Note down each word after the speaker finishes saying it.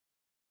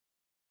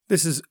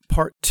This is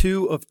part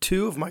two of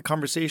my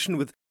conversation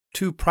with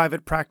two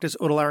private practice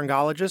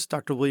otolaryngologists,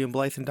 Dr. William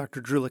Blythe and Dr.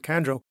 Drew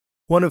Licandro,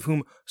 one of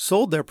whom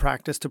sold their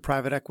practice to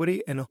private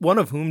equity and one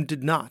of whom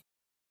did not.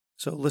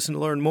 So listen to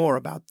learn more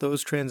about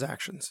those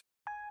transactions.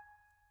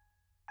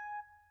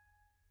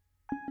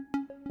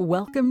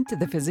 Welcome to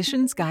the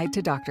Physician's Guide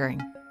to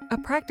Doctoring, a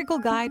practical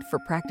guide for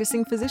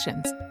practicing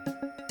physicians.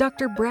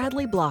 Dr.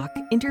 Bradley Block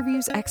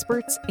interviews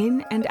experts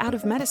in and out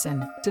of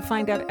medicine to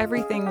find out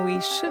everything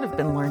we should have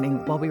been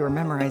learning while we were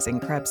memorizing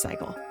Krebs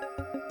cycle.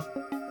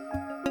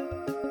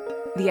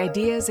 The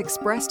ideas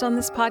expressed on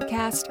this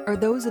podcast are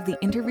those of the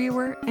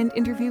interviewer and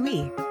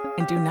interviewee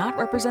and do not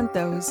represent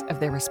those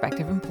of their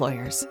respective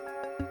employers.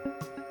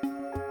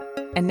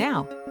 And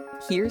now,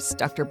 here's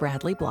Dr.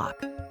 Bradley Block.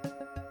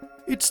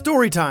 It's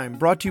story time,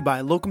 brought to you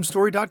by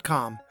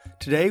locumstory.com.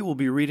 Today we'll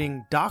be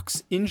reading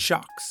Docs in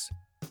Shocks.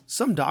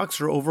 Some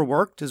docs are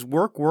overworked as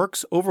work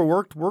works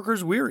overworked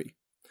workers weary.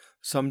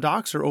 Some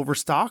docs are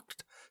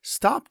overstocked,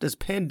 stopped as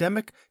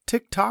pandemic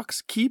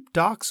TikToks keep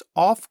docs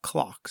off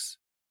clocks.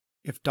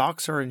 If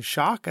docs are in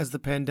shock as the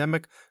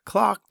pandemic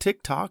clock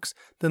TikToks,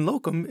 then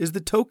locum is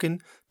the token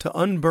to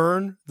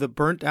unburn the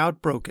burnt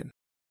out broken.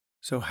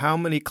 So how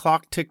many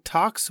clock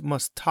TikToks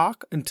must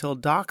talk until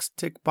docs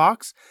tick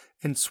box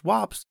and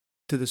swaps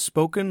to the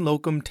spoken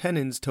locum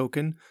tenens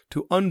token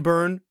to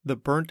unburn the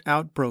burnt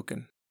out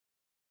broken?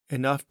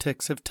 Enough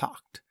ticks have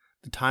talked.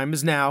 The time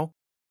is now,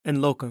 and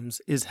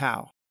locums is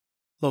how.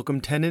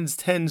 Locum tenens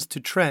tends to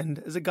trend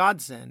as a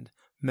godsend,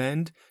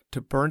 mend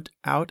to burnt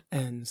out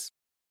ends.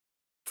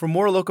 For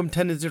more locum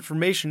tenens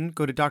information,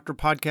 go to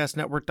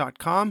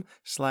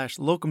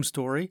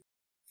drpodcastnetwork.com/locumstory.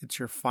 It's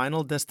your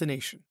final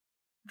destination.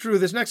 Drew,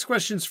 this next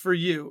question's for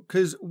you,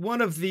 because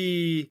one of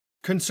the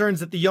concerns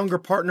that the younger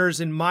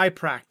partners in my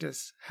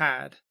practice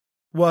had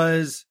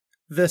was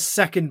the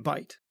second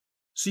bite.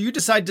 So you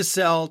decide to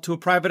sell to a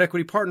private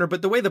equity partner,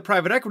 but the way the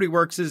private equity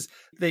works is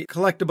they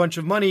collect a bunch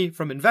of money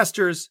from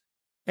investors,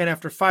 and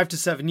after 5 to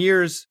 7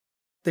 years,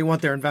 they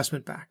want their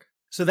investment back.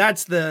 So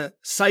that's the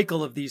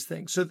cycle of these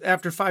things. So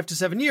after 5 to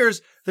 7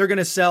 years, they're going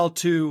to sell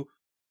to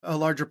a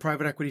larger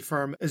private equity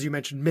firm, as you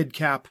mentioned,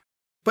 mid-cap.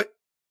 But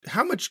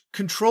how much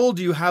control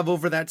do you have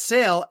over that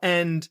sale?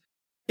 And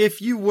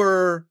if you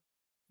were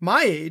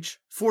my age,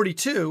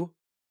 42,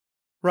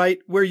 right,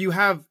 where you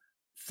have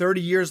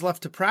 30 years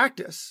left to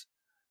practice,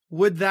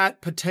 would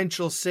that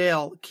potential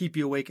sale keep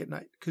you awake at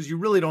night? Because you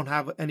really don't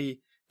have any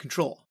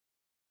control.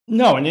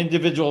 No, an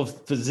individual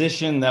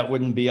physician, that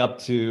wouldn't be up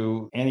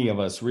to any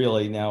of us,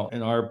 really. Now,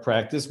 in our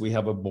practice, we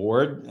have a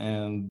board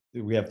and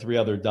we have 3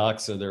 other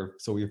docs. So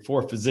we have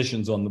 4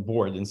 physicians on the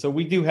board. And so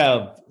we do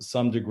have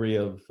some degree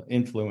of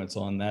influence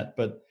on that.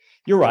 But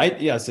you're right.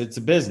 Yes, it's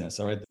a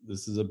business. All right.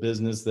 This is a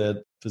business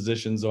that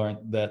physicians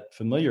aren't that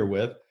familiar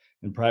with.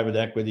 In private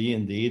equity,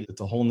 indeed,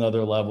 it's a whole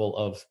nother level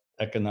of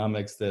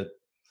economics that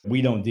we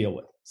don't deal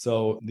with.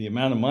 So the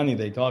amount of money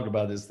they talk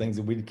about is things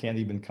that we can't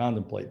even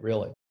contemplate,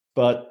 really.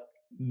 But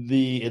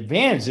the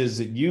advantage is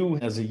that you,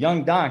 as a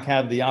young doc,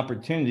 have the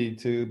opportunity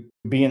to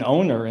be an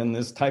owner in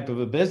this type of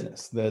a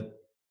business that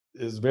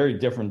is very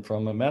different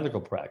from a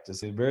medical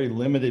practice. There are very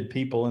limited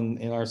people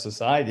in our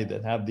society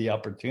that have the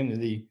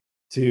opportunity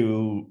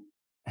to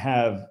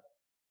have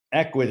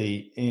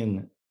equity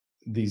in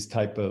these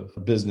type of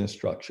business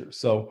structures.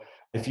 So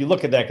if you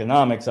look at the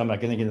economics, I'm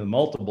not going to get into the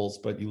multiples,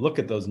 but you look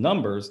at those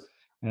numbers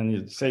and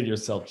you say to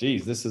yourself,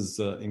 geez, this is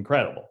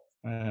incredible.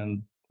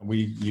 And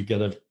you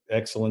get an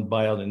excellent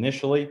buyout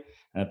initially.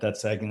 And if that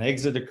second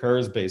exit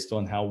occurs based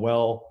on how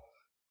well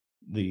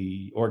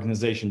the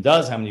organization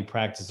does, how many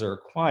practices are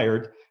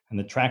acquired, and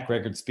the track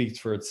record speaks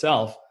for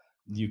itself,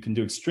 you can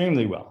do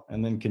extremely well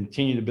and then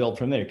continue to build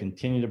from there,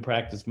 continue to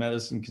practice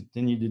medicine,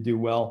 continue to do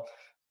well.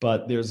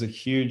 But there's a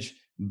huge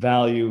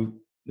value,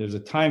 there's a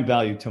time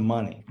value to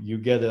money. You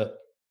get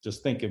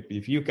just think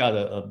if you got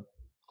a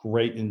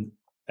great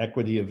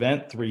equity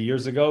event 3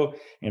 years ago,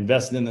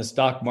 invested in the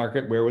stock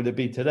market, where would it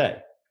be today?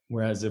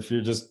 Whereas if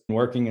you're just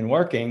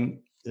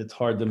working, it's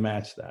hard to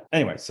match that.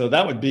 Anyway, so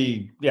that would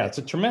be, it's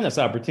a tremendous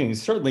opportunity.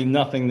 Certainly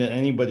nothing that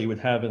anybody would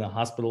have in a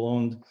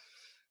hospital-owned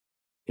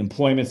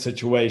employment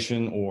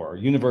situation or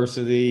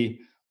university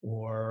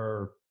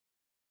or,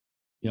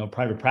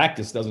 private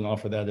practice doesn't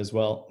offer that as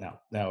well.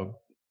 Now,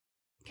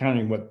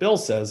 counting what Bill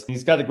says,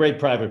 he's got a great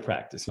private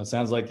practice. It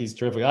sounds like he's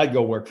terrific. I'd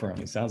go work for him.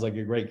 He sounds like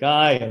a great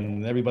guy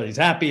and everybody's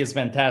happy. It's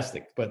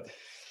fantastic. But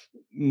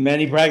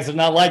many practices are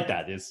not like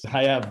that.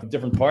 I have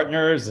different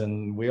partners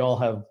and we all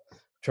have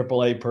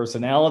AAA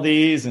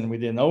personalities and we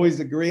didn't always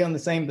agree on the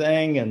same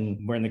thing. And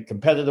we're in a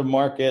competitive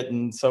market.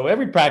 And so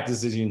every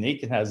practice is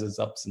unique. It has its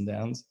ups and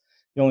downs.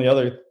 The only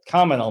other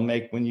comment I'll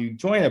make, when you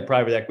join a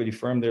private equity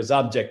firm, there's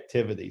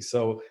objectivity.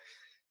 So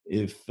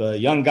if a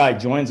young guy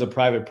joins a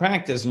private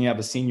practice and you have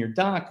a senior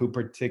doc who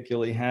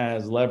particularly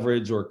has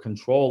leverage or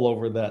control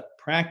over that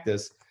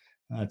practice,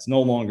 it's no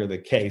longer the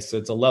case. So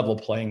it's a level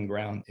playing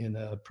ground in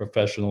a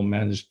professional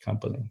managed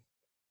company.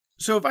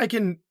 So if I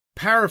can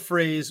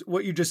paraphrase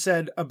what you just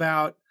said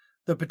about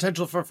the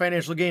potential for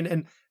financial gain,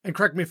 and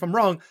correct me if I'm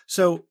wrong.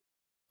 So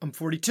I'm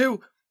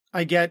 42.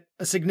 I get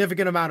a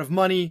significant amount of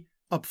money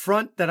up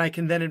front that I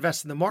can then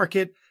invest in the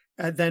market.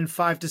 And then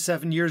 5 to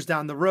 7 years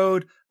down the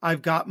road,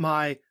 I've got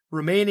my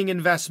remaining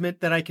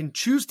investment that I can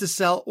choose to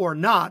sell or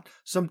not.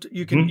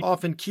 You can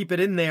often keep it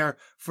in there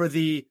for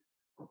the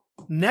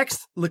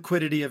next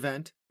liquidity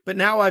event. But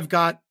now I've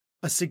got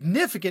a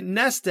significant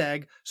nest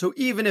egg. So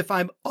even if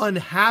I'm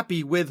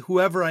unhappy with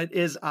whoever it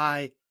is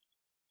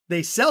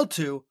they sell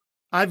to,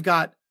 I've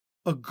got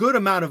a good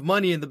amount of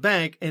money in the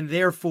bank and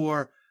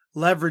therefore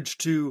leverage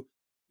to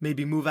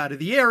maybe move out of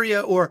the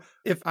area, or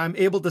if I'm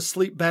able to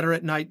sleep better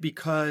at night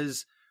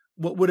because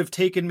what would have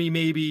taken me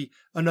maybe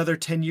another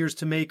 10 years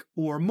to make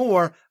or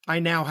more, I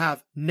now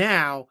have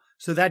now.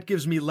 So that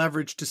gives me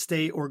leverage to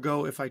stay or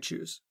go if I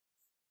choose.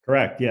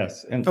 Correct.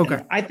 Yes. And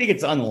I think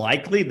it's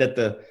unlikely that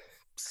the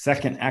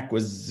second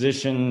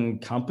acquisition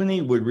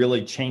company would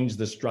really change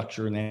the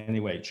structure in any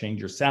way, change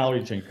your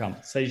salary, change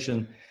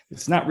compensation.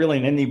 It's not really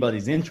in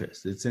anybody's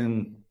interest. It's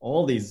in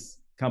all these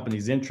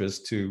companies'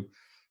 interest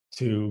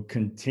to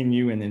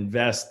continue and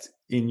invest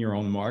in your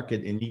own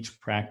market, in each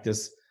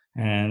practice,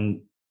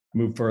 and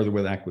move further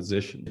with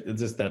acquisition.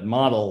 It's just that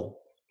model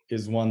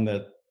is one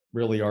that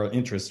really our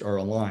interests are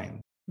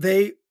aligned.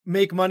 They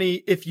make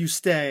money if you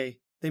stay.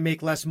 They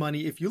make less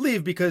money if you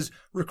leave, because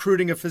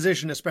recruiting a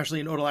physician, especially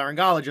an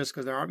otolaryngologist,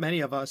 because there aren't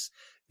many of us,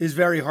 is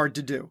very hard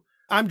to do.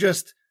 I'm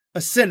just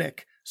a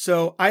cynic,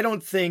 so I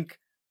don't think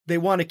they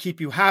want to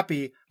keep you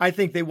happy. I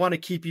think they want to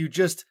keep you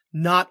just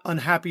not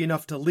unhappy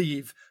enough to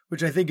leave,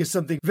 which I think is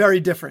something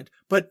very different.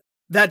 But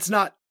that's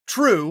not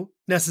true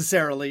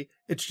necessarily.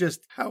 It's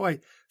just how I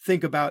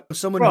think about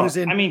someone who's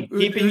in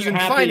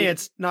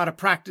finance, not a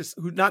practice,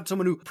 not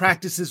someone who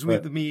practices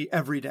with me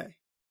every day.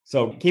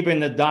 So keeping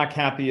the doc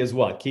happy is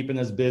what? Keeping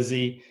us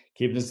busy,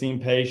 keeping us seeing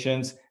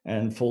patients,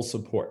 and full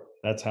support.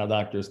 That's how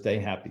doctors stay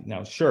happy.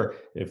 Now, sure,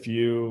 if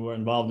you are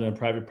involved in a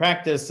private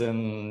practice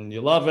and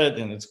you love it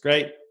and it's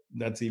great,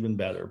 that's even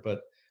better.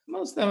 But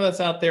most of us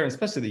out there,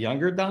 especially the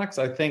younger docs,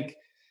 I think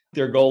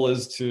their goal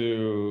is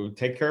to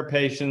take care of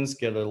patients,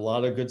 get a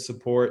lot of good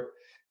support,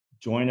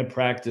 join a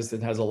practice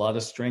that has a lot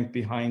of strength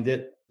behind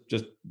it,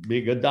 just be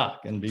a good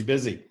doc and be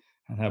busy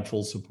and have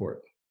full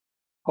support.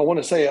 I want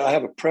to say I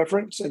have a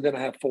preference, and then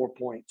I have 4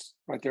 points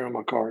right there on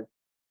my card.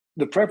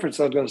 The preference,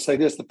 I was going to say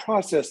this, the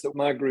process that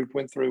my group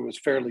went through was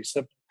fairly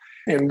simple.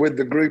 And with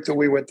the group that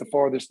we went the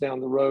farthest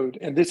down the road,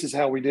 and this is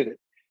how we did it.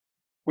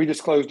 We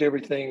disclosed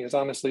everything as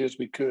honestly as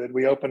we could.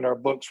 We opened our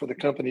books for the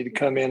company to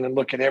come in and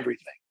look at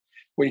everything.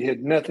 We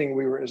hid nothing.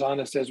 We were as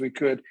honest as we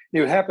could.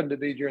 It happened to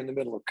be during the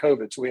middle of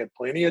COVID, so we had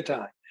plenty of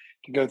time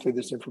to go through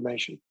this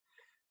information.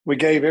 We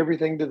gave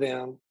everything to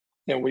them,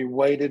 and we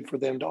waited for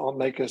them to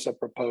make us a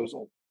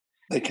proposal.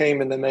 They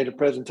came and they made a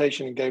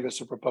presentation and gave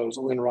us a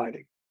proposal in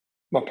writing.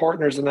 My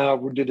partners and I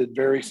did it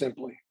very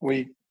simply.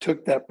 We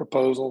took that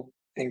proposal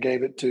and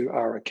gave it to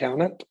our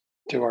accountant,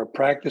 to our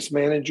practice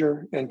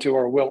manager, and to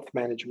our wealth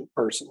management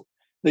person.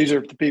 These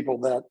are the people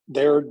that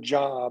their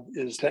job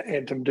is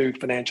to do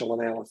financial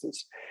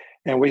analysis.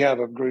 And we have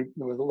a group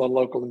with a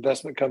local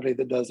investment company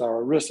that does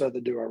our ERISA,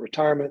 they do our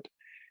retirement,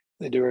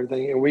 they do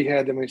everything. And we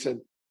had them, we said,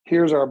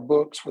 here's our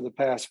books for the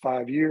past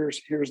 5 years.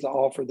 Here's the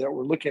offer that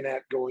we're looking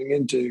at going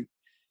into.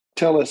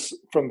 Tell us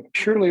from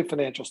purely a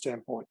financial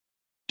standpoint,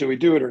 do we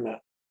do it or not?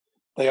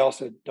 They all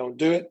said, don't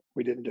do it.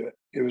 We didn't do it.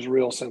 It was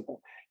real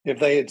simple. If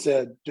they had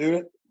said, do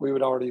it, we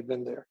would already have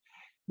been there.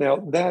 Now,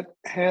 that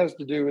has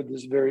to do with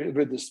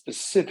with the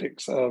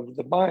specifics of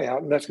the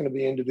buyout, and that's going to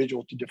be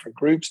individual to different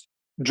groups.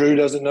 Drew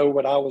doesn't know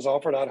what I was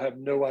offered. I'd have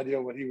no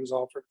idea what he was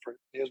offered for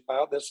his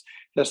buyout.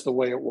 That's the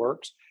way it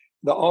works.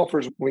 The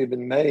offers we've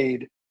been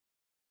made,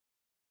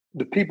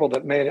 the people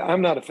that made it,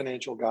 I'm not a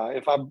financial guy.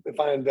 If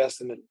I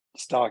invest in a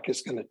stock,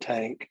 it's going to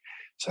tank.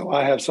 So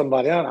I have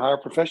somebody, I hire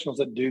professionals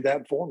that do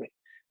that for me.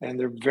 And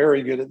they're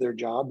very good at their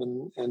job.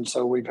 And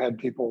so we've had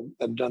people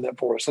that have done that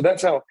for us. So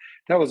that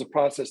was a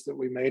process that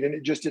we made. And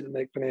it just didn't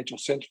make financial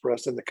sense for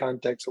us in the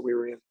context that we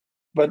were in.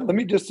 But let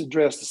me just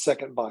address the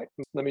second bite.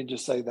 Let me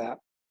just say that.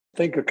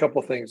 Think a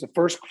couple of things. The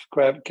first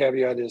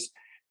caveat is,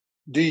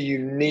 do you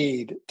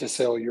need to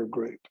sell your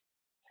group?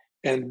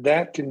 And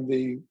that can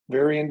be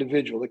very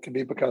individual. It can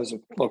be because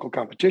of local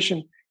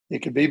competition. It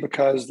could be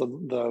because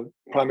the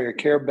primary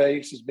care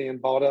base is being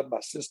bought up by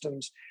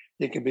systems.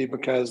 It could be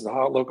because the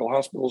local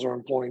hospitals are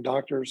employing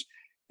doctors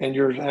and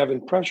you're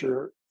having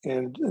pressure.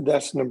 And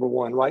that's number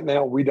one. Right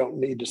now, we don't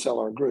need to sell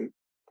our group.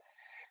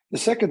 The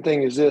second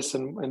thing is this,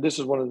 and this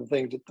is one of the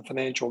things that the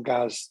financial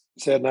guys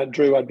said, and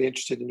Drew, I'd be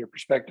interested in your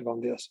perspective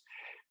on this.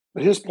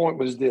 But his point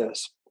was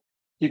this: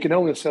 you can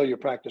only sell your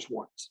practice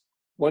once.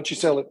 Once you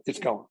sell it, it's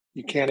gone.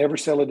 You can't ever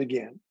sell it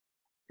again.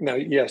 Now,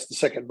 yes, the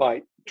second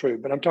bite, true,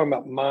 but I'm talking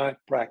about my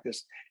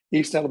practice.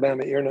 East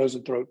Alabama Ear, Nose,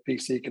 and Throat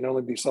PC can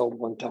only be sold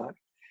one time.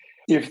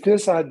 If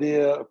this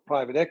idea of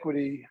private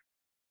equity,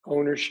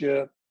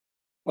 ownership,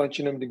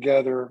 bunching them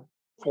together,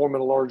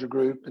 forming a larger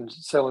group and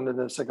selling it in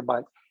a second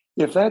bite,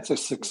 if that's a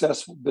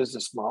successful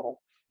business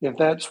model, if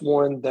that's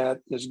one that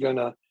is going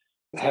to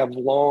have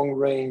long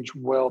range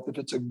wealth, if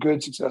it's a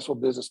good, successful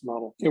business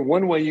model,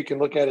 one way you can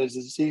look at it is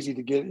it's easy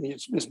to get,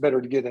 it's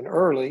better to get in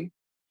early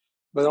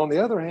But on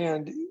the other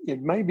hand,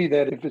 it may be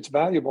that if it's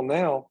valuable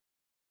now,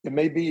 it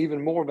may be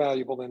even more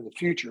valuable in the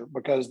future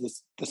because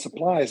the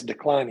supply is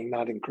declining,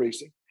 not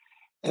increasing.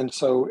 And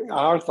so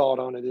our thought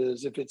on it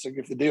is if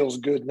the deal's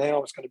good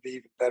now, it's going to be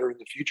even better in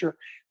the future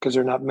because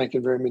they're not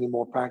making very many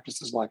more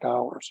practices like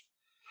ours.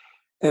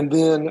 And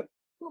then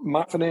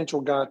my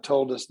financial guy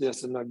told us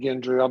this, and again,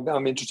 Drew,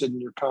 I'm interested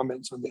in your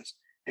comments on this.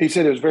 He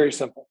said it was very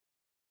simple.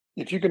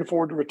 If you can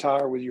afford to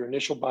retire with your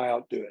initial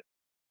buyout, do it.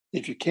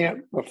 If you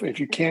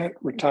can't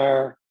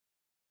retire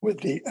with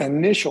the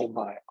initial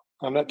buyout,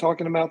 I'm not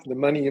talking about the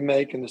money you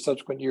make in the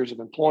subsequent years of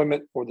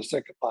employment or the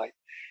second bite.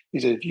 He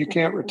said, if you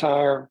can't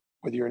retire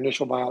with your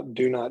initial buyout,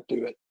 do not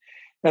do it.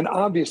 And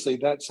obviously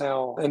that's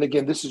how, and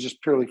again, this is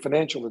just purely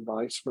financial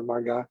advice from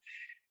our guy.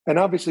 And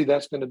obviously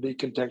that's going to be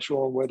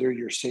contextual on whether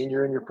you're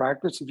senior in your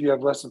practice. If you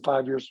have less than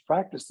 5 years of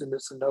practice, then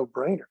it's a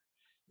no-brainer.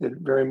 It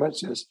very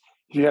much is.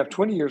 If you have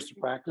 20 years of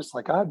practice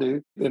like I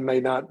do, it may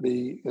not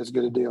be as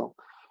good a deal.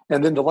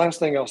 And then the last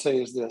thing I'll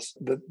say is this.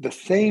 The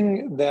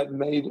thing that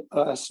made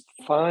us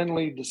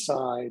finally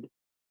decide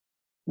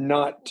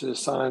not to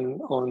sign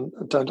on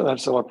to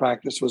sell our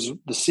practice was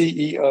the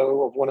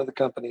CEO of one of the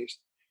companies.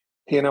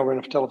 He and I were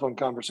in a telephone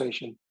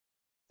conversation,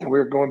 and we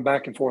were going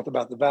back and forth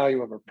about the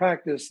value of our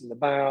practice and the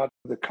buyout,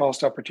 the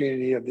cost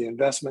opportunity of the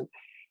investment.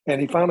 And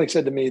he finally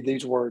said to me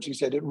these words. He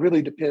said, it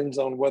really depends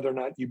on whether or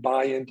not you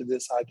buy into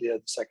this idea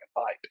of the second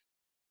bite.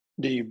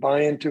 Do you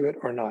buy into it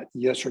or not?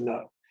 Yes or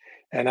no?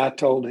 And I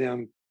told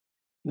him,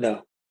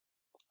 no,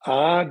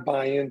 I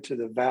buy into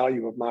the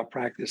value of my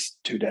practice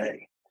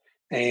today.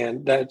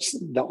 And that's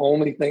the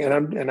only thing.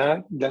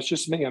 And that's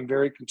just me. I'm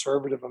very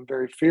conservative. I'm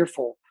very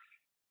fearful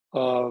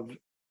of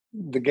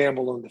the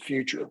gamble on the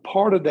future.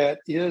 Part of that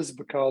is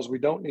because we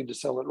don't need to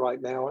sell it right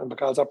now. And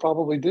because I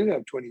probably do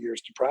have 20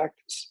 years to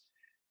practice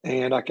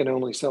and I can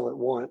only sell it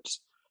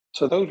once.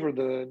 So those were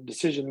the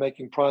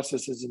decision-making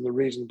processes and the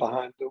reason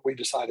behind that we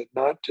decided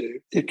not to.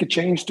 It could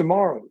change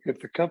tomorrow. If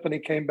the company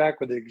came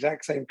back with the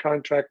exact same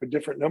contract with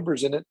different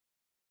numbers in it,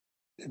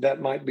 that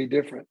might be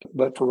different.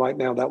 But for right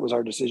now, that was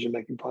our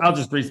decision-making process. I'll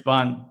just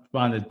respond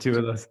to two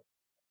of those.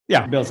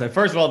 Yeah, Bill said,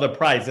 first of all, the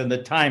price and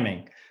the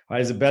timing.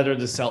 Right? Is it better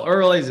to sell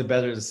early? Is it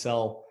better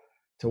to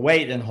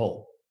wait and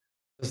hold?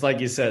 Just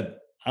like you said,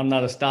 I'm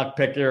not a stock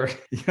picker.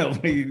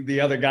 The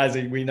other guys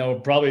that we know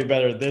probably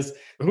better at this.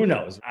 Who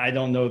knows? I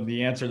don't know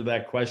the answer to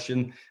that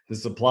question. The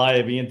supply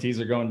of ENTs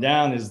are going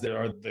down.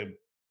 Are the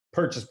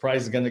purchase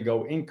price going to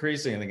go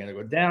increasing? Are they going to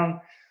go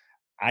down?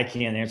 I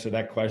can't answer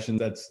that question.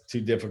 That's too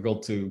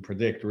difficult to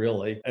predict,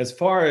 really. As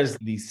far as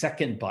the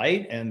second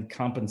bite and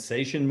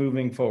compensation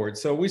moving forward,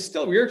 so we're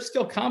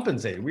still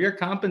compensated. We are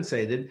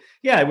compensated.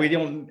 Yeah, we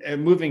don't.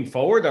 Moving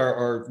forward,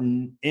 our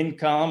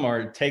income,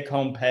 our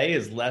take-home pay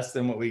is less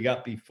than what we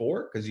got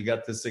before because you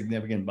got the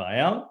significant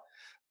buyout.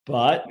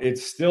 But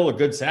it's still a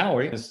good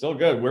salary. It's still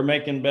good. We're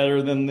making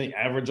better than the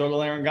average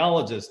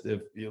otolaryngologist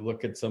if you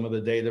look at some of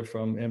the data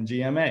from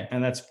MGMA,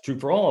 and that's true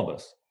for all of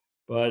us.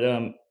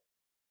 But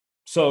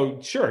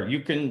so sure,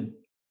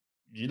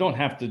 you don't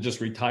have to just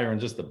retire in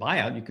just the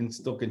buyout. You can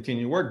still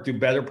continue to work, do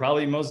better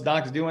probably most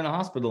docs do in a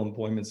hospital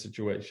employment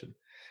situation.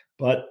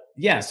 But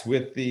yes,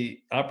 with the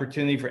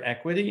opportunity for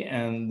equity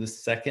and the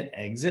second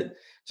exit,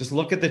 just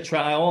look at the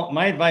trial.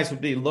 My advice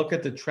would be look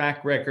at the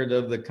track record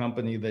of the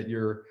company that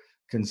you're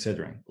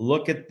considering.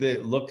 Look at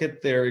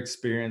their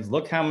experience.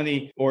 Look how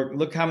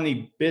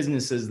many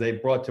businesses they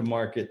brought to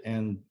market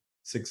and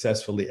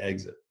successfully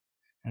exit.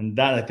 And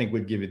that I think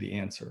would give you the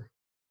answer.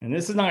 And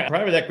this is not,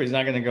 private equity is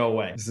not going to go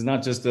away. This is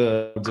not just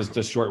a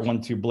short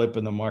 1-2 blip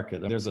in the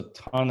market. There's a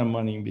ton of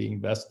money being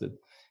invested.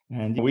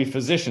 And we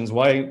physicians,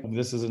 why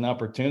this is an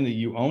opportunity,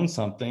 you own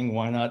something,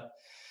 why not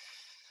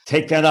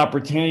take that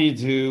opportunity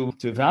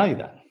to value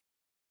that?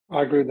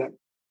 I agree with that.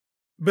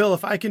 Bill,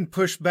 if I can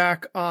push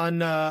back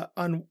on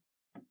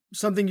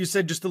something you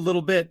said just a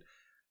little bit.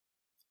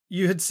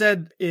 You had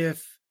said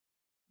if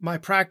my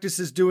practice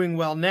is doing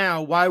well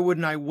now, why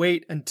wouldn't I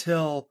wait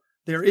until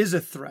there is a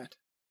threat?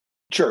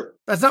 Sure.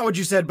 That's not what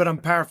you said, but I'm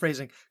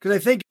paraphrasing. Because I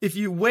think if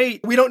you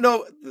wait, we don't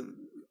know.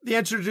 The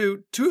answer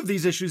to two of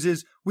these issues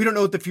is we don't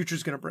know what the future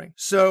is going to bring.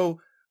 So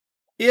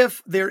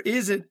if there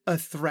isn't a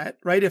threat,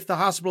 right, if the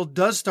hospital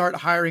does start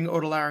hiring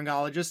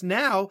otolaryngologists,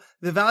 now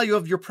the value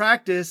of your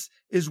practice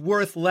is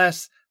worth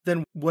less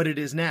than what it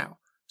is now.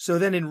 So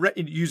then in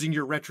using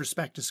your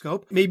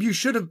retrospectoscope, maybe you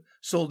should have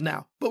sold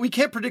now. But we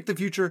can't predict the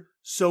future,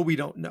 so we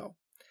don't know.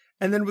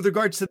 And then with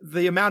regards to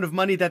the amount of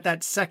money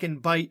that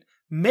second bite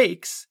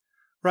makes,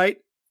 right?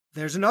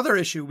 There's another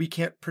issue. We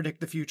can't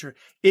predict the future.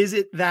 Is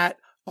it that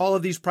all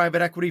of these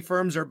private equity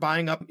firms are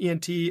buying up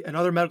ENT and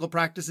other medical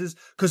practices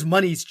because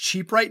money's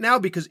cheap right now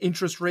because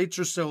interest rates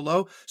are so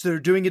low? So they're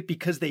doing it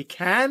because they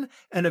can,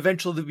 and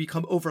eventually they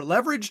become over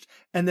leveraged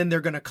and then they're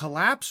going to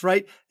collapse,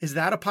 right? Is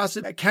that a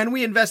possibility? Can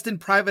we invest in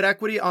private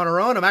equity on our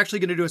own? I'm actually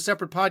going to do a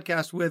separate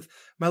podcast with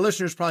my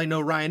listeners probably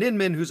know Ryan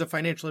Inman, who's a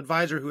financial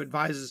advisor who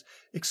advises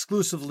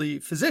exclusively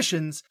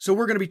physicians. So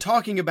we're going to be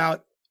talking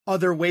about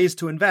other ways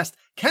to invest.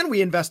 Can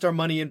we invest our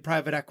money in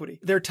private equity?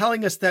 They're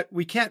telling us that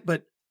we can't,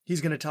 but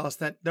He's going to tell us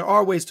that there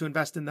are ways to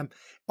invest in them.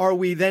 Are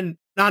we then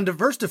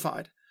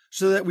non-diversified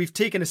so that we've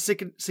taken a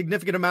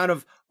significant amount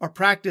of our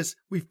practice,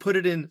 we've put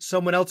it in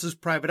someone else's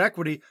private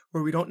equity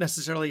where we don't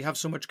necessarily have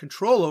so much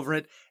control over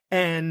it,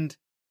 and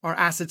our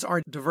assets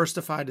aren't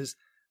diversified as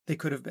they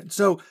could have been?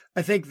 So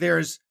I think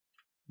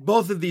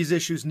both of these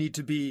issues need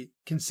to be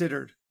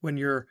considered when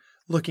you're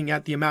looking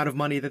at the amount of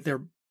money that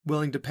they're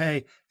willing to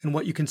pay and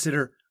what you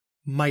consider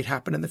might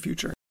happen in the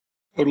future.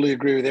 Totally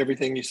agree with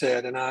everything you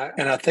said. And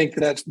I think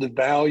that's the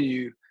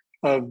value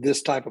of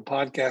this type of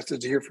podcast, is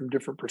to hear from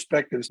different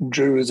perspectives.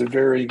 Drew is a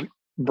very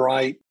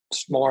bright,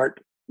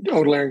 smart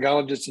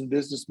otolaryngologist and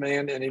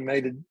businessman, and he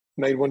made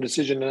one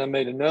decision and I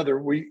made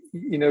another.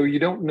 You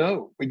don't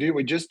know.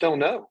 We just don't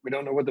know. We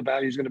don't know what the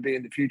value is going to be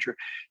in the future.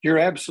 You're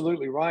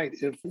absolutely right.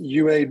 If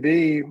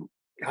UAB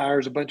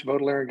hires a bunch of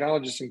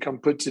otolaryngologists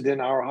and puts it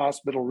in our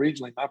hospital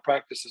regionally, my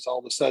practice is all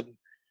of a sudden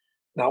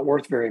not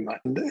worth very much.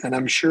 And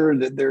I'm sure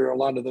that there are a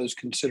lot of those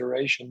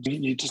considerations.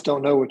 You just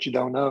don't know what you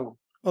don't know.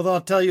 Although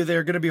I'll tell you,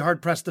 they're going to be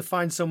hard-pressed to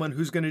find someone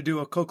who's going to do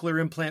a cochlear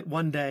implant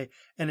one day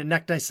and a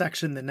neck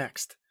dissection the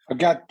next. I've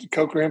got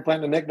cochlear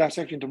implant and a neck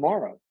dissection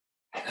tomorrow.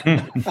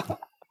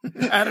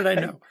 How did I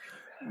know?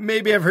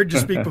 Maybe I've heard you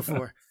speak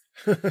before.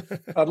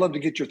 I'd love to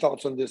get your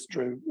thoughts on this,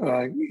 Drew.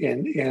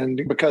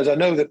 And because I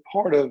know that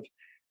part of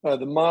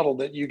the model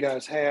that you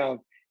guys have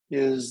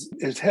is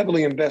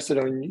heavily invested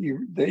on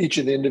each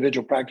of the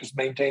individual practice,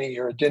 maintaining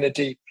your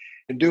identity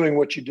and doing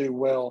what you do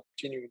well,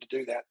 continuing to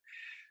do that.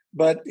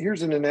 But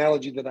here's an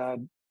analogy that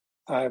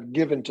I've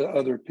given to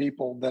other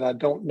people that I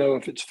don't know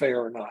if it's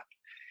fair or not.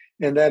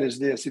 And that is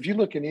this: if you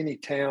look in any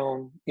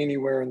town,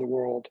 anywhere in the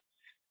world,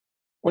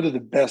 what are the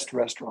best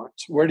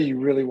restaurants? Where do you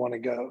really want to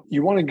go?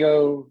 You want to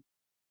go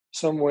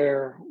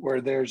somewhere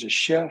where there's a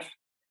chef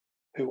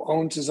who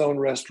owns his own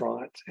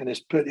restaurant and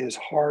has put his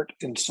heart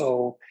and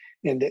soul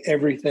into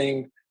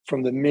everything,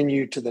 from the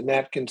menu to the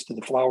napkins to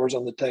the flowers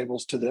on the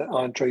tables to the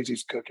entrees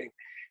he's cooking,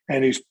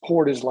 and who's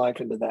poured his life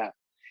into that.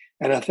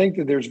 And I think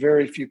that there's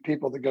very few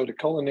people that go to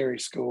culinary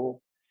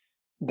school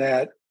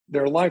that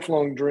their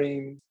lifelong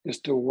dream is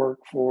to work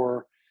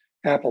for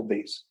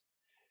Applebee's.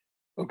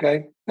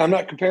 Okay? I'm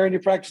not comparing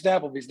your practice to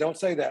Applebee's. Don't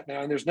say that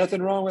now. And there's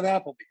nothing wrong with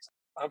Applebee's.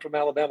 I'm from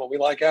Alabama. We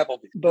like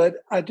Applebee's. But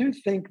I do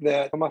think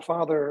that my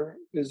father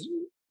is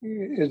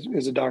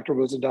a doctor,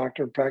 was a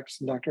doctor,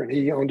 practicing doctor, and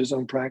he owned his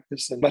own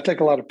practice. And I take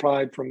a lot of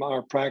pride from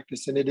our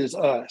practice, and it is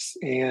us.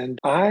 And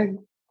I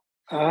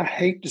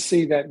hate to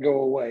see that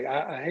go away.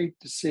 I hate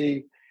to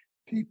see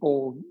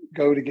people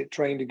go to get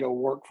trained to go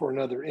work for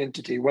another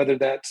entity, whether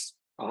that's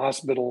a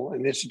hospital,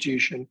 an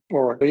institution,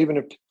 or even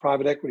a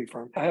private equity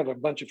firm. I have a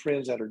bunch of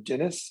friends that are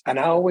dentists, and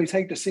I always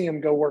hate to see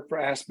them go work for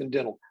Aspen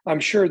Dental.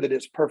 I'm sure that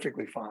it's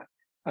perfectly fine.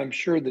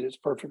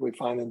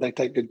 And they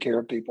take good care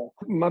of people.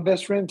 My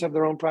best friends have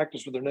their own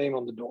practice with their name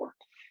on the door.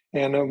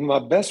 And my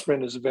best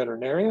friend is a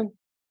veterinarian,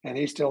 and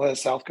he still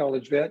has South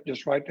College Vet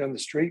just right down the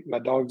street. My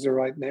dog's there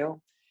right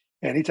now.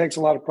 And he takes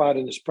a lot of pride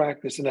in his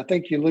practice. And I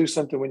think you lose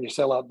something when you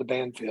sell out the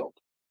Banfield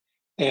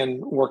and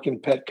work in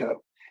Petco.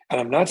 And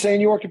I'm not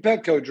saying you work in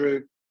Petco,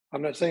 Drew.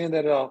 I'm not saying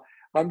that at all.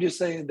 I'm just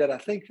saying that I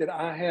think that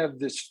I have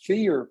this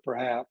fear,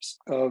 perhaps,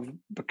 of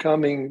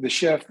becoming the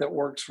chef that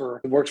works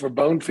for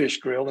Bonefish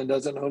Grill and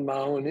doesn't own my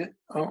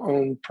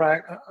own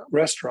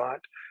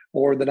restaurant,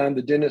 or that I'm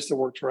the dentist that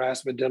works for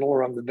Aspen Dental,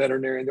 or I'm the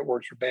veterinarian that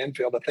works for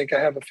Banfield. I think I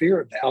have a fear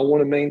of that. I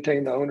want to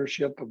maintain the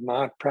ownership of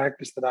my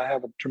practice that I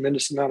have a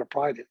tremendous amount of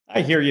pride in.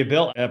 I hear you,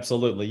 Bill.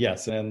 Absolutely,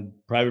 yes. And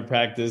private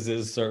practice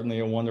is certainly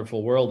a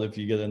wonderful world. If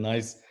you get a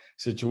nice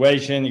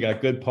situation, you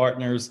got good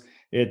partners.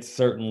 It's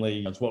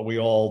what we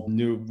all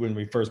knew when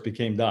we first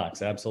became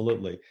docs.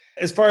 Absolutely.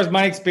 As far as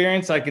my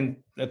experience,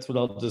 that's what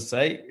I'll just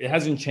say. It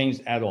hasn't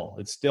changed at all.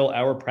 It's still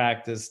our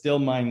practice, still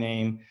my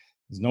name.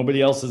 There's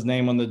nobody else's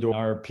name on the door.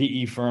 Our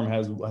PE firm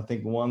has, I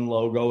think, one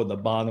logo at the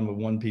bottom of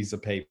one piece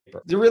of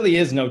paper. There really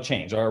is no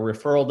change. Our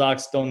referral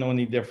docs don't know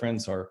any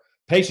difference. Our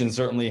patients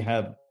certainly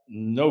have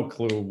no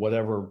clue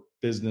whatever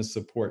business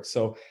support.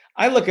 So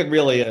I look at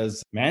really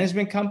as a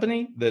management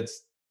company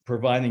that's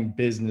providing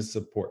business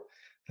support.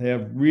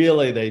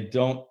 They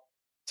don't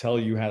tell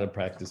you how to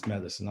practice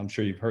medicine. I'm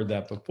sure you've heard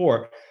that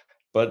before,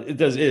 but it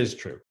is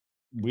true.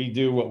 We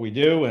do what we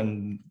do,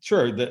 and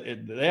sure,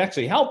 they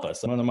actually help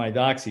us. One of my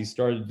docs, he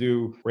started to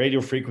do radio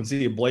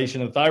frequency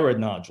ablation of thyroid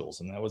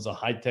nodules, and that was a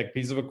high-tech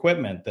piece of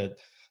equipment that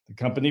the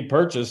company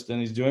purchased, and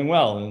he's doing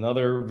well. In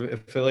another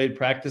affiliate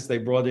practice, they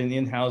brought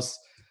in-house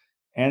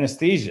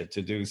anesthesia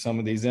to do some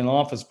of these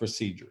in-office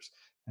procedures.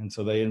 And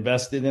so they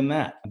invested in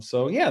that.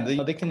 So yeah,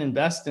 they can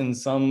invest in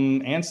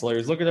some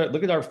ancillaries. Look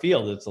at our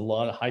field. It's a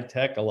lot of high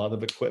tech, a lot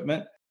of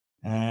equipment.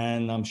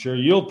 And I'm sure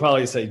you'll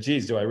probably say,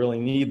 geez, do I really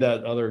need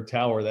that other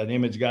tower, that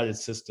image guided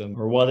system,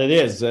 or what it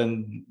is?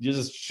 And you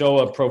just show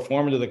a pro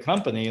forma to the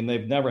company, and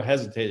they've never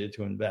hesitated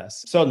to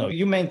invest. So no,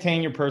 you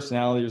maintain your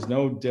personality. There's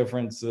no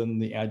difference in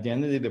the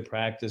identity of the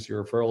practice,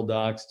 your referral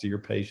docs to your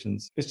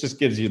patients. It just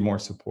gives you more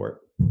support.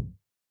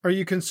 Are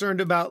you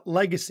concerned about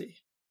legacy?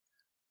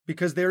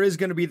 Because there is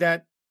going to be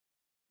that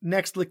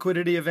next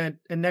liquidity event.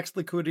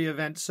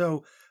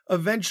 So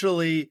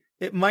eventually,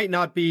 it might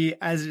not be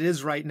as it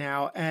is right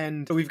now.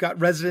 And we've got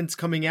residents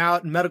coming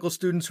out and medical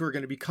students who are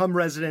going to become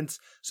residents.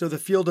 So the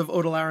field of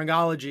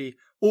otolaryngology,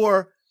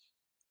 or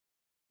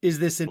is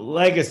this in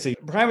legacy?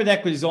 Private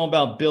equity is all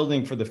about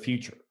building for the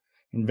future,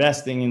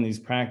 investing in these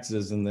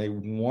practices, and they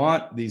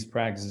want these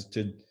practices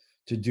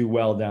to do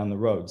well down the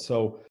road.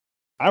 So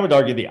I would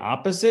argue the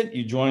opposite.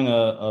 You join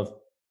a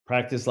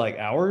practice like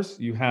ours,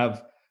 you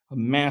have a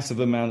massive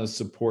amount of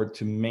support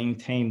to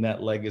maintain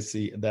that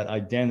legacy, that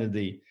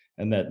identity,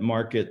 and that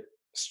market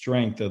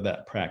strength of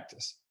that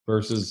practice,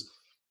 versus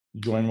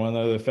you join one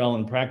other fellow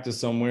in practice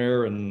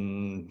somewhere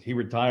and he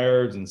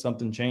retires and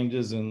something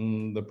changes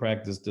and the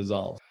practice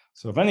dissolves.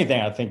 So if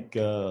anything, I think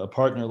a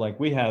partner like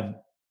we have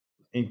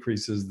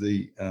increases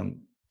the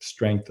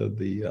strength of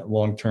the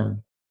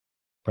long-term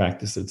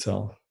practice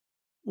itself.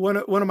 One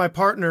of my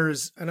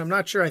partners, and I'm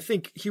not sure, I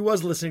think he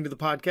was listening to the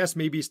podcast,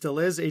 maybe he still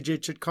is, AJ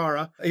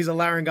Chitkara. He's a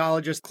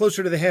laryngologist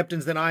closer to the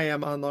Hamptons than I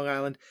am on Long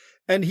Island.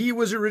 And he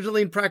was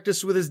originally in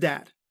practice with his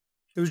dad.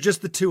 It was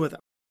just the two of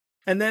them.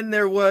 And then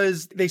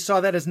they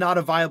saw that as not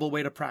a viable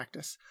way to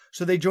practice.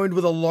 So they joined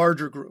with a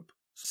larger group,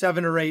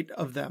 7 or 8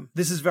 of them.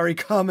 This is very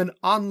common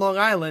on Long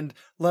Island,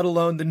 let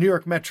alone the New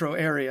York metro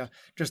area,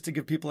 just to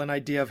give people an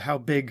idea of how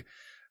big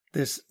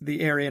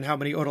the area and how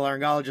many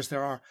otolaryngologists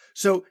there are.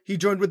 So he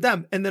joined with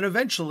them. And then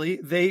eventually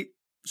they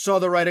saw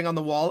the writing on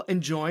the wall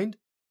and joined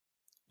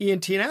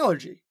ENT and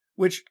Allergy,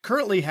 which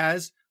currently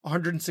has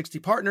 160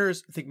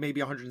 partners, I think maybe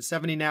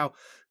 170 now,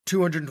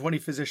 220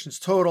 physicians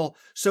total.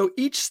 So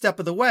each step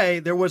of the way,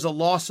 there was a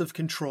loss of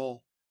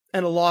control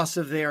and a loss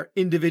of their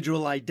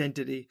individual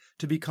identity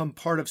to become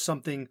part of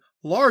something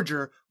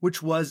larger,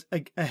 which was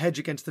a hedge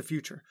against the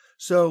future.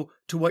 So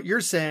to what you're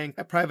saying,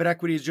 private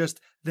equity is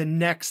just the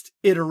next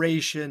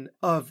iteration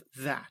of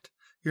that.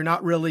 You're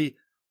not really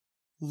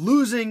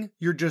losing,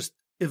 you're just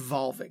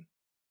evolving.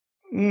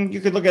 You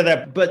could look at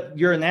that, but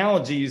your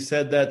analogy, you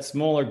said that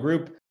smaller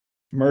group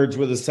merged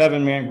with a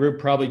 7-man group,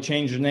 probably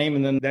changed their name,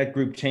 and then that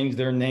group changed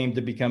their name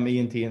to become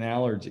ENT and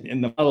Allergy.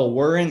 In the model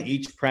we're in,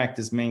 each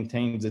practice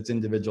maintains its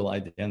individual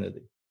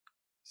identity.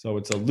 So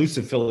it's a loose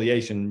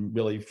affiliation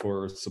really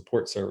for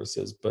support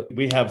services. But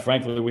we have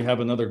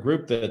another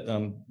group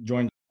that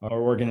joined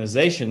our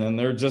organization, and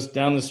they're just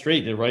down the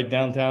street. They're right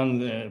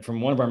downtown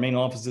from one of our main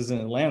offices in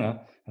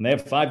Atlanta, and they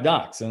have 5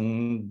 docs,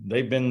 and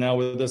they've been now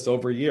with us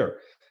over a year.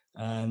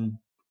 And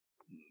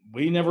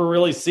we never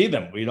really see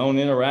them. We don't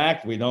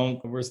interact.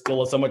 We're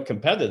still somewhat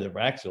competitive,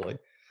 actually,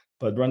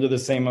 but we're under the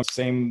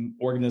same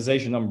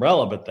organization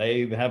umbrella, but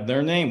they have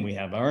their name. We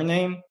have our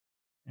name.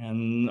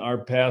 And our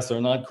paths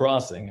are not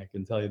crossing, I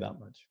can tell you that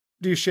much.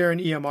 Do you share an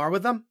EMR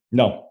with them?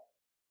 No.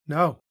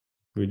 No.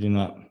 We do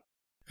not.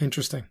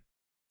 Interesting.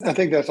 I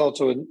think that's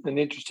also an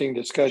interesting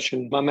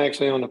discussion. I'm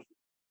actually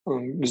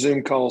on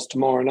Zoom calls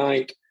tomorrow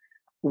night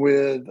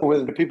with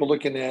people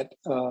looking at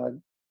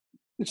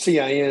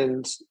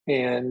CINs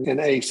and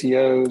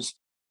ACOs.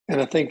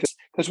 And I think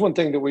that's one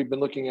thing that we've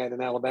been looking at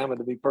in Alabama,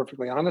 to be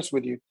perfectly honest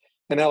with you.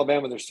 In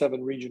Alabama, there's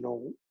 7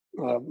 regional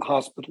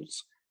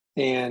hospitals.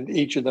 And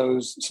each of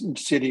those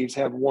cities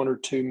have 1 or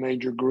 2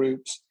 major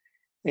groups.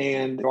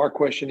 And our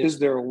question, is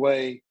there a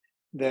way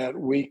that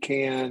we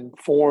can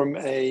form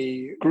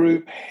a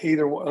group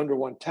either under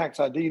one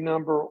tax ID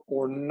number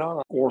or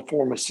not, or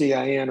form a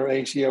CIN or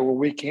ACO where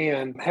we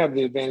can have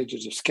the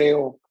advantages of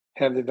scale,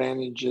 have the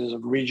advantages of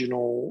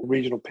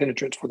regional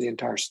penetrance for the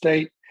entire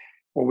state,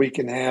 where we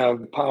can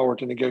have power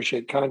to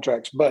negotiate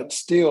contracts, but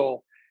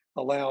still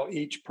allow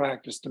each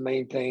practice to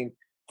maintain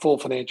full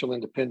financial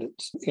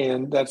independence.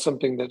 And that's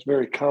something that's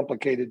very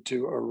complicated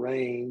to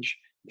arrange.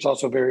 It's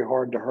also very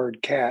hard to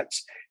herd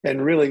cats.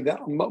 And really,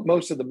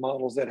 most of the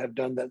models that have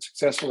done that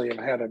successfully have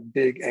had a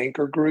big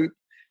anchor group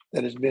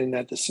that has been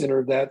at the center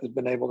of that, that's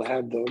been able to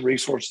have the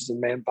resources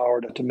and manpower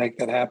to make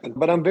that happen.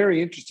 But I'm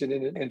very interested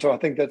in it. And so I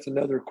think that's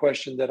another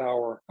question that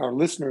our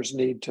listeners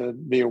need to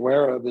be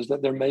aware of, is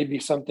that there may be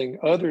something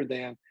other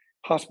than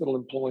hospital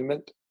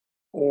employment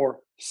or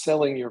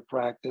selling your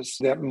practice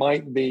that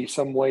might be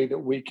some way that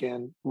we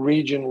can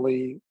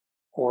regionally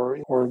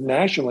or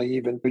nationally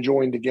even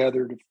join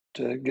together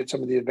to get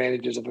some of the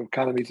advantages of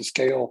economies of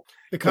scale.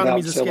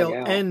 Economies of scale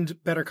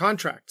and better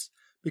contracts,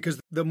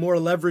 because the more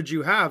leverage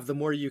you have, the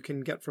more you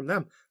can get from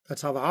them.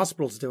 That's how the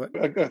hospitals do it.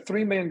 A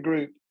 3-man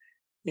group,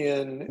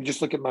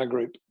 just look at my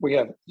group, we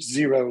have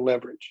 0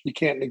 leverage. You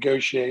can't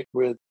negotiate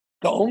with.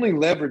 The only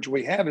leverage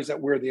we have is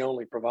that we're the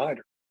only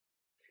provider.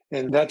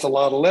 And that's a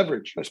lot of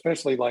leverage,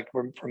 especially like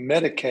from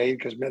Medicaid,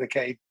 because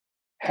Medicaid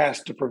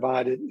has to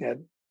provide it at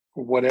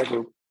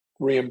whatever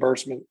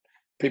reimbursement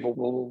people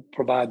will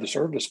provide the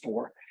service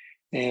for.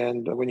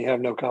 And when you have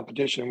no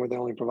competition, we're the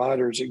only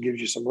providers, it gives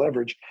you some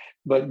leverage.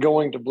 But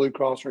going to Blue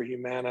Cross or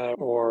Humana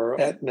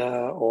or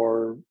Aetna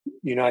or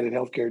United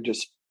Healthcare,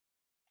 just,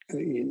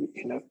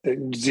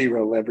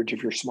 0 leverage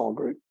if you're a small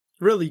group.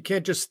 Really, you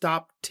can't just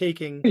stop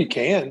taking. You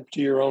can, to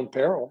your own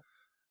peril.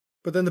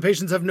 But then the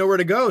patients have nowhere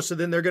to go. So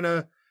then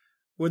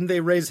wouldn't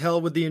they raise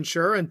hell with the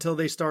insurer until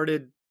you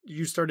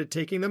started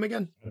taking them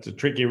again? It's a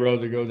tricky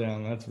road to go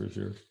down, that's for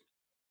sure.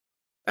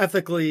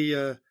 Ethically,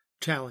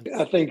 challenge?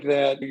 I think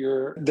that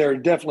there are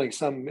definitely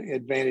some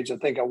advantage. I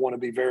think I want to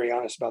be very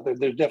honest about that.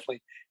 There's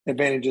definitely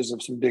advantages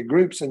of some big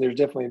groups, and there's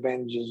definitely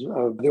advantages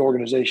of the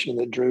organization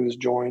that Drew has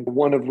joined,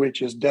 one of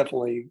which is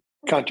definitely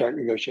contract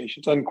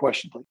negotiations,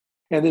 unquestionably.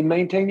 And then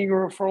maintaining a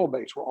referral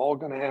base. We're all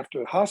going to have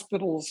to,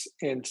 hospitals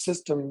and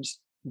systems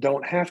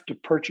don't have to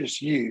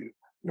purchase you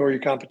nor your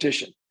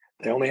competition.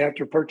 They only have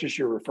to purchase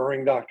your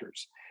referring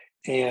doctors.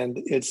 And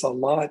it's a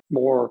lot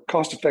more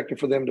cost effective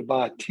for them to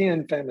buy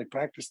 10 family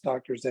practice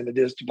doctors than it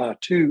is to buy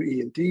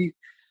 2 ENT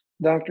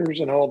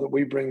doctors and all that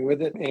we bring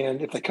with it.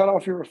 And if they cut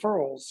off your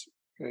referrals,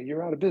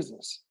 you're out of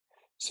business.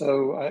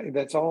 So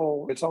it's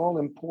all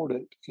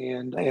important.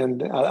 And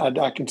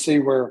I can see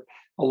where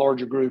a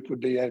larger group would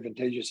be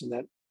advantageous in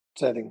that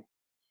setting.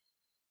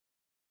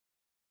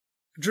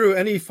 Drew,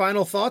 any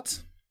final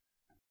thoughts?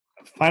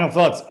 Final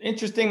thoughts.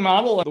 Interesting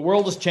model. The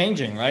world is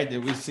changing, right?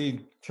 We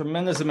see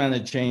tremendous amount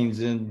of change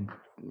in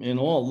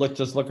all.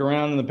 Look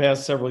around in the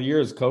past several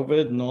years,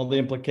 COVID and all the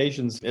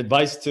implications.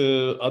 Advice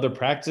to other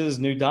practices,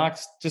 new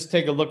docs, just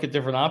take a look at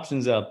different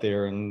options out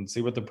there and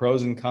see what the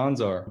pros and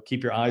cons are.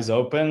 Keep your eyes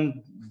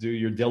open, do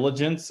your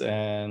diligence,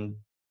 and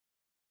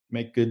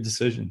make good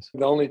decisions.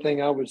 The only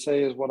thing I would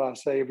say is what I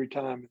say every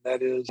time, and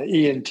that is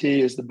ENT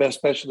is the best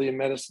specialty in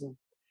medicine,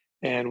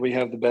 and we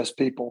have the best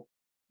people.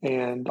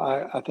 And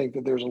I think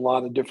that there's a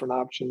lot of different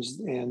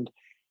options. And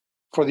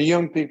for the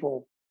young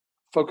people,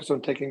 focus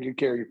on taking good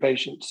care of your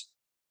patients,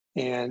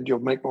 and you'll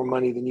make more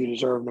money than you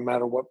deserve no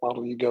matter what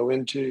model you go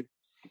into.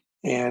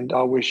 And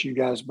I wish you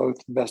guys both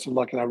the best of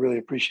luck, and I really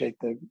appreciate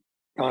the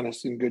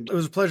honest and good. It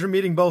was a pleasure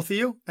meeting both of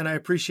you, and I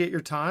appreciate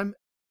your time.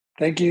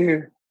 Thank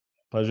you.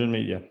 Pleasure to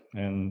meet you,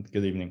 and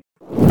good evening.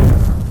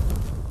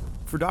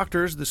 For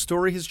doctors, the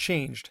story has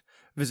changed.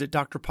 Visit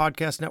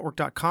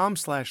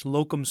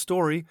drpodcastnetwork.com/locum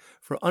story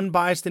for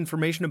unbiased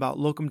information about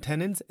locum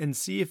tenens and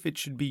see if it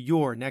should be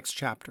your next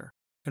chapter.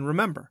 And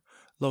remember,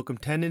 locum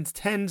tenens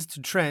tends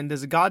to trend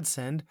as a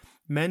godsend,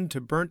 mend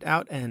to burnt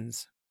out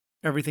ends.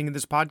 Everything in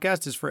this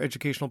podcast is for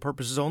educational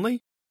purposes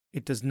only.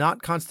 It does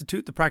not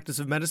constitute the practice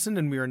of medicine,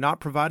 and we are not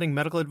providing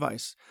medical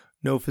advice.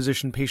 No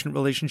physician-patient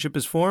relationship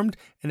is formed,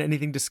 and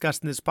anything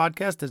discussed in this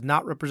podcast does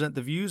not represent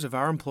the views of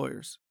our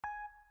employers.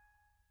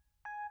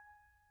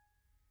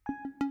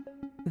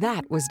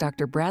 That was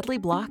Dr. Bradley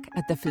Block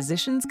at the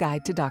Physician's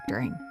Guide to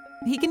Doctoring.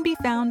 He can be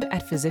found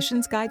at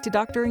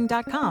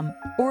physiciansguidetodoctoring.com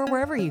or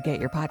wherever you get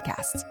your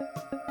podcasts.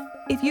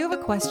 If you have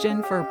a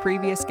question for a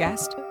previous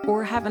guest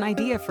or have an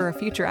idea for a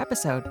future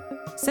episode,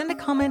 send a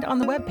comment on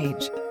the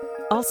webpage.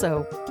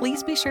 Also,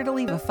 please be sure to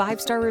leave a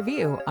 5-star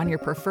review on your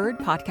preferred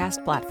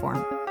podcast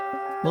platform.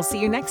 We'll see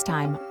you next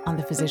time on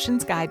the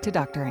Physician's Guide to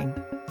Doctoring.